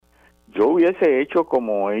yo hubiese hecho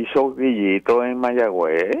como hizo Guillito en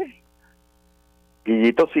Mayagüez.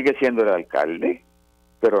 Guillito sigue siendo el alcalde,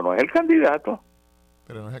 pero no es el candidato.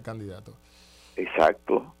 Pero no es el candidato.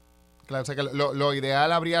 Exacto. Claro, o sea que lo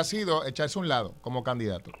ideal habría sido echarse a un lado como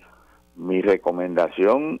candidato. Mi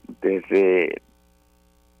recomendación desde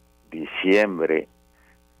diciembre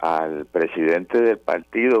al presidente del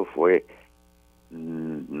partido fue: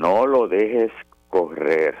 no lo dejes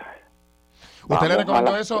correr. ¿Usted le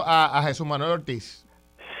recomendó eso a Jesús Manuel Ortiz?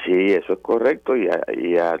 Sí, eso es correcto, y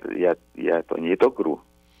a Toñito Cruz.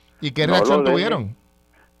 ¿Y qué reacción tuvieron?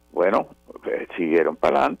 Bueno, pues, siguieron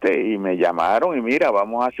para adelante y me llamaron y mira,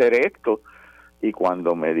 vamos a hacer esto. Y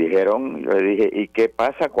cuando me dijeron, yo le dije, ¿y qué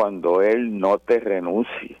pasa cuando él no te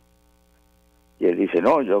renuncie? Y él dice,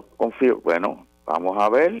 no, yo confío. Bueno, vamos a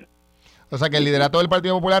ver. O sea que el liderato del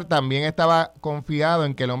Partido Popular también estaba confiado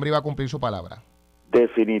en que el hombre iba a cumplir su palabra.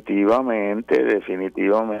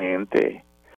 Definitivamente.